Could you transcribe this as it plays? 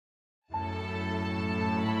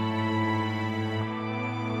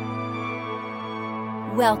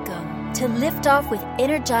Welcome to Lift Off with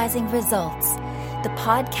Energizing Results, the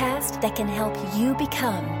podcast that can help you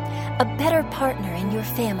become a better partner in your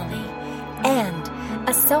family and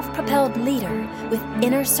a self-propelled leader with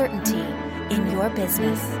inner certainty in your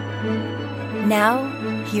business. Now,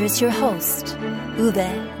 here's your host,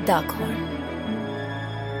 Uwe Daghorn.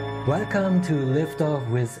 Welcome to Lift Off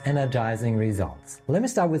with Energizing Results. Let me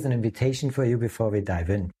start with an invitation for you before we dive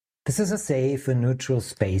in. This is a safe and neutral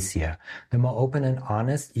space here. The more open and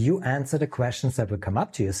honest you answer the questions that will come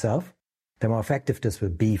up to yourself, the more effective this will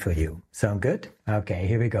be for you. Sound good? Okay,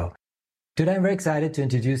 here we go. Today I'm very excited to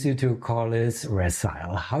introduce you to Corliss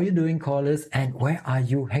Resile. How are you doing, Corliss? And where are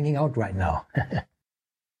you hanging out right now?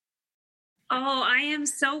 Oh, I am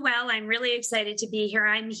so well. I'm really excited to be here.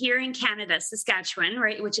 I'm here in Canada, Saskatchewan,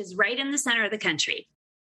 right, which is right in the center of the country.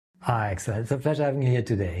 Excellent. It's a pleasure having you here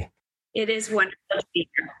today. It is wonderful to be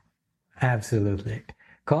here. Absolutely.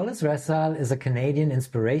 Corliss Resile is a Canadian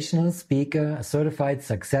inspirational speaker, a certified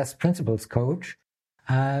success principles coach,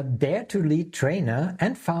 dare to lead trainer,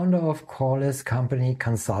 and founder of Corliss Company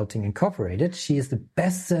Consulting Incorporated. She is the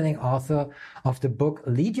best-selling author of the book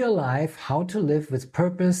Lead Your Life: How to Live with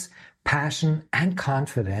Purpose, Passion, and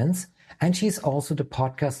Confidence. And she's also the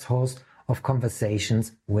podcast host of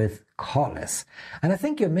Conversations with Corliss. And I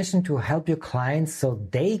think your mission to help your clients so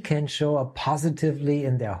they can show up positively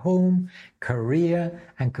in their home, career,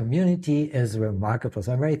 and community is remarkable.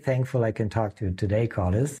 So I'm very thankful I can talk to you today,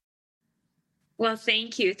 Corliss. Well,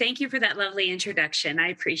 thank you. Thank you for that lovely introduction. I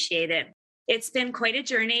appreciate it. It's been quite a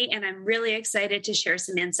journey, and I'm really excited to share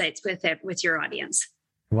some insights with your audience.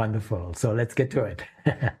 Wonderful. So let's get to it.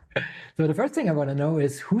 So the first thing I want to know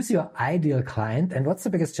is, who's your ideal client and what's the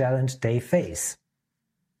biggest challenge they face?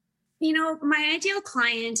 You know, my ideal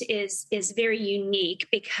client is very unique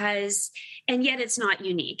because, and yet it's not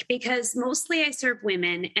unique, because mostly I serve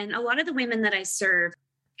women, and a lot of the women that I serve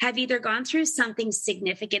have either gone through something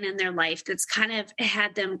significant in their life that's kind of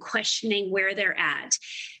had them questioning where they're at.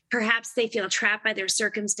 Perhaps they feel trapped by their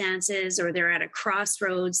circumstances, or they're at a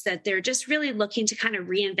crossroads that they're just really looking to kind of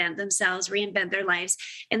reinvent themselves, reinvent their lives.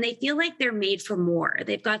 And they feel like they're made for more.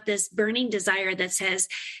 They've got this burning desire that says,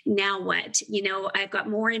 now what? You know, I've got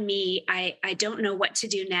more in me. I don't know what to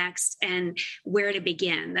do next and where to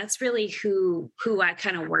begin. That's really who I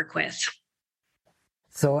kind of work with.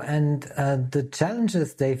 So, and the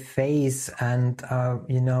challenges they face, and,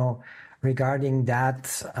 regarding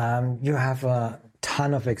that, you have a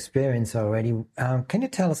ton of experience already. Can you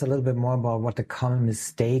tell us a little bit more about what the common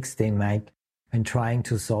mistakes they make when trying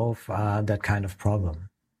to solve that kind of problem?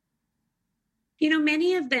 You know,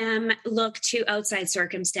 many of them look to outside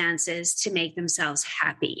circumstances to make themselves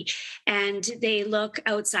happy. And they look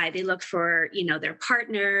outside. They look for, their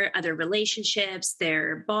partner, other relationships,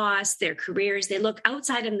 their boss, their careers. They look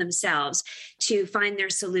outside of themselves to find their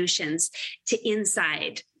solutions to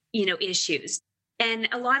inside, issues. And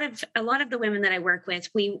a lot of the women that I work with,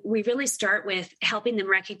 we really start with helping them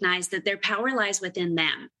recognize that their power lies within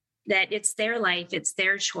them, that it's their life, it's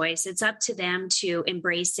their choice. It's up to them to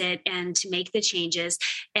embrace it and to make the changes.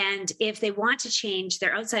 And if they want to change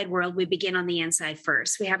their outside world, we begin on the inside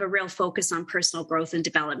first. We have a real focus on personal growth and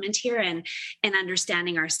development here, and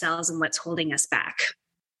understanding ourselves and what's holding us back.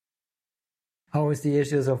 Always the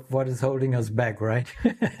issues of what is holding us back, right?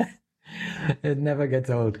 It never gets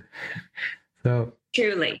old. So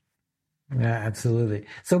truly. Yeah, absolutely.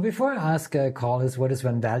 So before I ask Corliss what is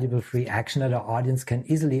one valuable free action that our audience can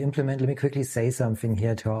easily implement, let me quickly say something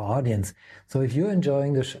here to our audience. So if you're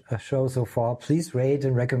enjoying the show so far, please rate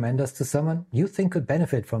and recommend us to someone you think could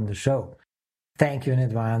benefit from the show. Thank you in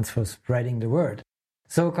advance for spreading the word.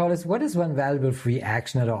 So Corliss, what is one valuable free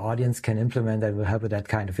action that our audience can implement that will help with that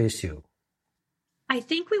kind of issue? I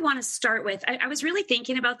think we want to start with, I was really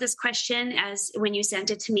thinking about this question as when you sent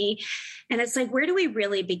it to me, and it's like, where do we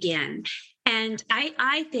really begin? And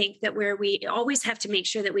I think that where we always have to make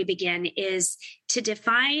sure that we begin is to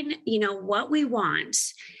define, what we want,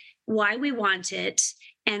 why we want it,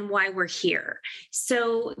 and why we're here.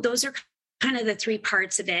 So those are kind of the three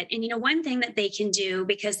parts of it. And, one thing that they can do,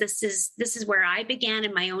 because this is where I began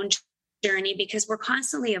in my own journey, because we're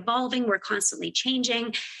constantly evolving, we're constantly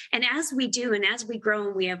changing. And as we do, and as we grow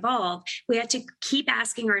and we evolve, we have to keep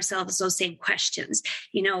asking ourselves those same questions.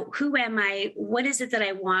 Who am I? What is it that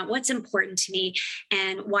I want? What's important to me?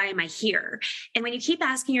 And why am I here? And when you keep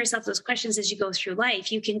asking yourself those questions as you go through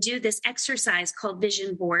life, you can do this exercise called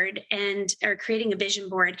vision board or creating a vision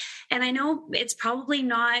board. And I know it's probably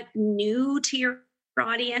not new to your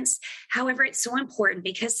audience. However, it's so important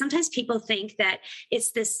because sometimes people think that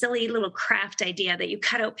it's this silly little craft idea that you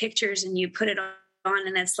cut out pictures and you put it on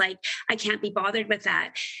and it's like, I can't be bothered with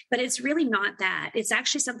that. But it's really not that. It's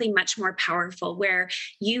actually something much more powerful where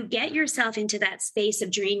you get yourself into that space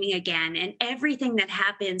of dreaming again. And everything that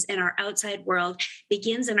happens in our outside world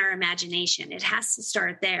begins in our imagination. It has to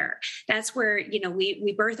start there. That's where,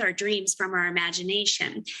 we birth our dreams from our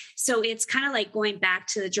imagination. So it's kind of like going back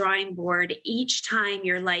to the drawing board. Each time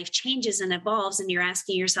your life changes and evolves and you're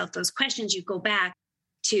asking yourself those questions, you go back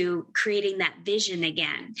to creating that vision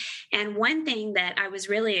again. And one thing that I was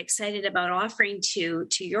really excited about offering to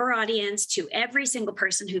your audience, to every single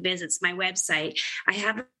person who visits my website, I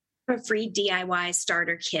have a free DIY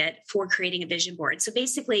starter kit for creating a vision board. So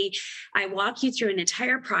basically, I walk you through an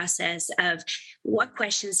entire process of what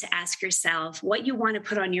questions to ask yourself, what you want to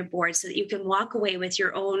put on your board so that you can walk away with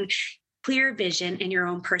your own clear vision and your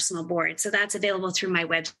own personal board. So that's available through my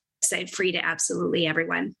website, free to absolutely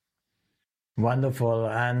everyone. Wonderful.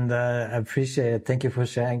 And I appreciate it. Thank you for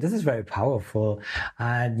sharing. This is very powerful.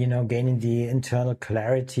 Gaining the internal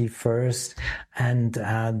clarity first and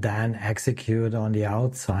then execute on the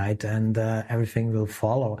outside and everything will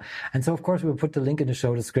follow. And so, of course, we'll put the link in the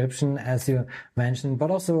show description, as you mentioned,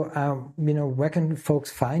 but also, where can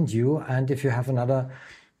folks find you? And if you have another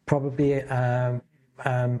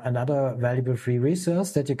valuable free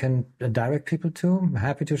resource that you can direct people to, I'm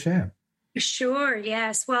happy to share. Sure.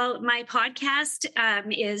 Yes. Well, my podcast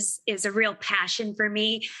is a real passion for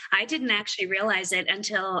me. I didn't actually realize it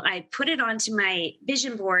until I put it onto my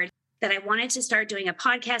vision board that I wanted to start doing a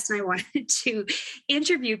podcast and I wanted to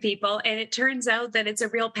interview people. And it turns out that it's a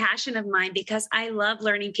real passion of mine because I love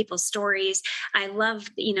learning people's stories. I love,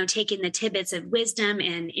 taking the tidbits of wisdom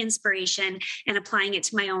and inspiration and applying it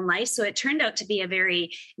to my own life. So it turned out to be a very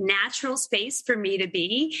natural space for me to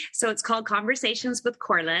be. So it's called Conversations with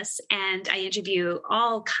Corliss. And I interview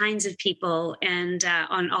all kinds of people and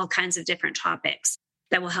on all kinds of different topics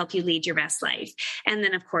that will help you lead your best life. And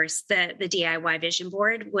then, of course, the DIY vision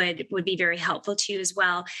board would be very helpful to you as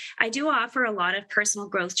well. I do offer a lot of personal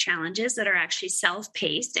growth challenges that are actually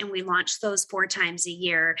self-paced, and we launch those 4 times a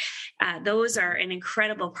year. Those are an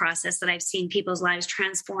incredible process that I've seen people's lives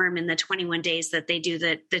transform in the 21 days that they do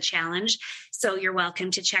the challenge. So you're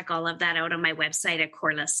welcome to check all of that out on my website at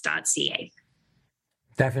corliss.ca.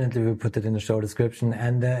 Definitely, we'll put it in the show description.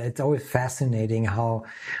 And it's always fascinating how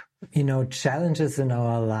challenges in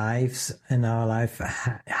our life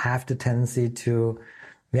have the tendency to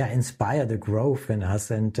inspire the growth in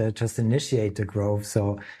us and just initiate the growth.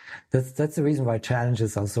 So that's the reason why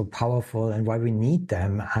challenges are so powerful and why we need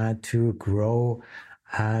them to grow,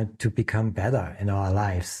 to become better in our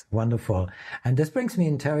lives. Wonderful. And this brings me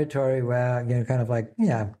in territory where kind of like,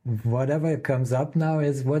 whatever comes up now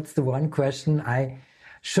is, what's the one question I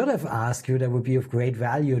should have asked you that would be of great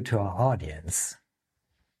value to our audience?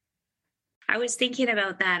 I was thinking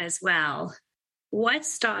about that as well. What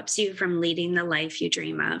stops you from leading the life you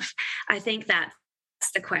dream of? I think that's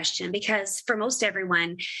the question, because for most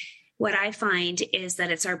everyone, what I find is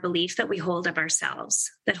that it's our belief that we hold of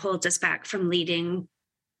ourselves that holds us back from leading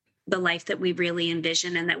the life that we really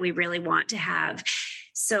envision and that we really want to have.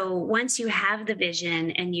 So once you have the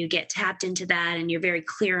vision and you get tapped into that and you're very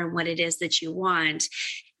clear on what it is that you want,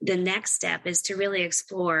 the next step is to really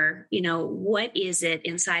explore, what is it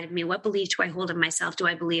inside of me? What belief do I hold of myself? Do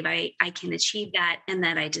I believe I can achieve that and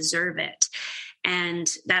that I deserve it? And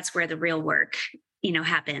that's where the real work,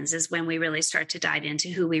 happens, is when we really start to dive into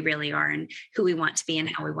who we really are and who we want to be and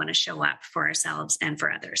how we want to show up for ourselves and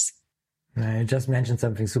for others. You just mentioned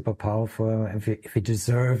something super powerful. If we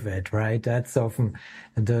deserve it, right? That's often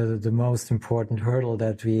the most important hurdle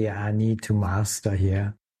that we need to master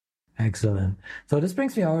here. Excellent. So this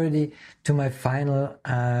brings me already to my final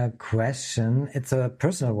question. It's a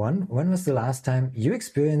personal one. When was the last time you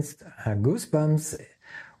experienced goosebumps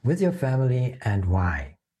with your family, and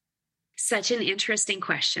why? Such an interesting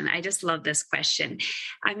question. I just love this question.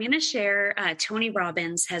 I'm going to share, Tony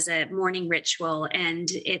Robbins has a morning ritual and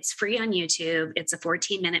it's free on YouTube. It's a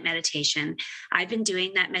 14-minute meditation. I've been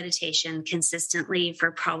doing that meditation consistently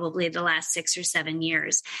for probably the last 6 or 7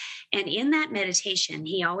 years. And in that meditation,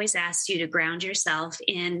 he always asks you to ground yourself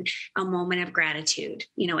in a moment of gratitude,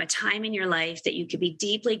 a time in your life that you could be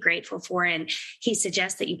deeply grateful for. And he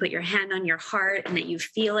suggests that you put your hand on your heart and that you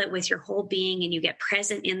feel it with your whole being and you get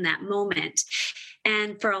present in that moment.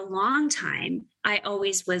 And for a long time, I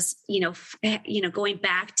always was, going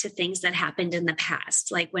back to things that happened in the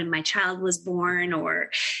past, like when my child was born or,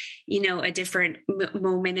 a different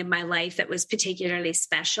moment in my life that was particularly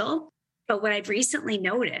special. But what I've recently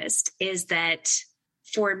noticed is that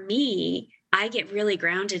for me, I get really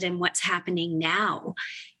grounded in what's happening now,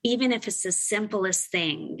 even if it's the simplest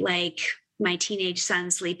thing, like my teenage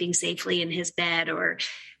son sleeping safely in his bed, or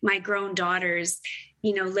my grown daughters,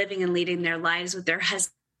 living and leading their lives with their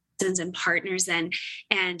husbands and partners, and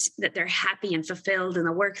that they're happy and fulfilled in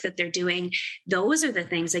the work that they're doing. Those are the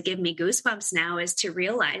things that give me goosebumps now, is to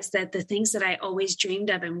realize that the things that I always dreamed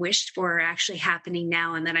of and wished for are actually happening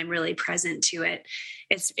now, and that I'm really present to it.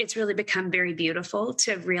 It's really become very beautiful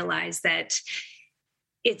to realize that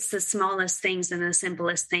it's the smallest things and the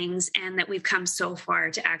simplest things, and that we've come so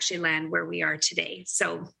far to actually land where we are today.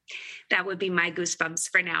 So that would be my goosebumps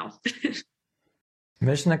for now.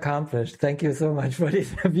 Mission accomplished. Thank you so much for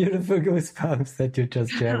these beautiful goosebumps that you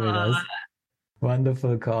just shared with us.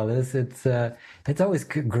 Wonderful, Collis. It's always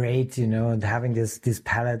great, having this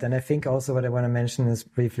palette. And I think also what I want to mention is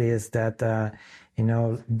briefly is that,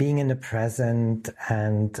 being in the present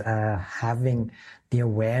and having the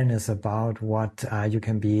awareness about what you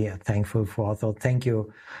can be thankful for. So thank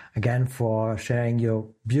you again for sharing your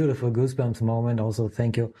beautiful goosebumps moment. Also,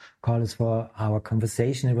 thank you, Collis, for our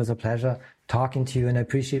conversation. It was a pleasure talking to you, and I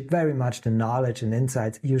appreciate very much the knowledge and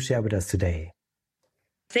insights you share with us today.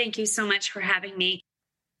 Thank you so much for having me.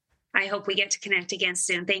 I hope we get to connect again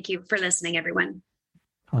soon. Thank you for listening, everyone.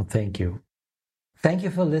 Oh, thank you. Thank you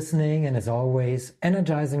for listening, and as always,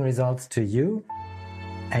 energizing results to you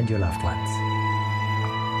and your loved ones.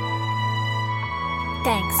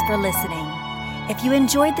 Thanks for listening. If you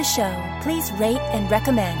enjoyed the show, please rate and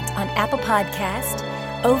recommend on Apple Podcast,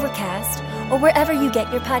 Overcast, or wherever you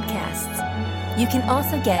get your podcasts. You can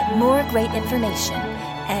also get more great information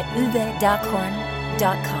at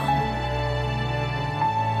uvedackhorn.com.